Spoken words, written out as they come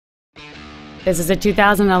This is a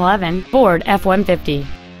 2011 Ford F-150.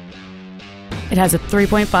 It has a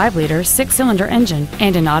 3.5-liter six-cylinder engine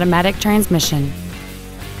and an automatic transmission.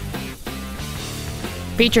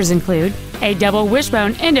 Features include a double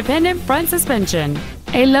wishbone independent front suspension,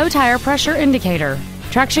 a low tire pressure indicator,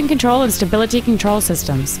 traction control and stability control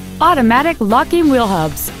systems, automatic locking wheel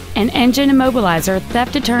hubs, an engine immobilizer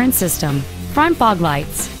theft deterrent system, front fog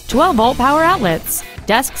lights, 12-volt power outlets,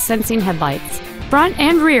 dusk sensing headlights, front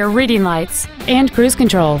and rear reading lights, and cruise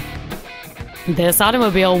control. This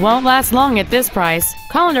automobile won't last long at this price.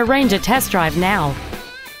 Call and arrange a test drive now.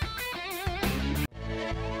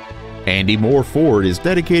 Andy Mohr Ford is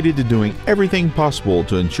dedicated to doing everything possible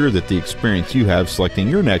to ensure that the experience you have selecting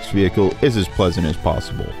your next vehicle is as pleasant as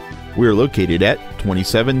possible. We are located at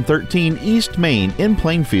 2713 East Main in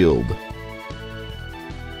Plainfield.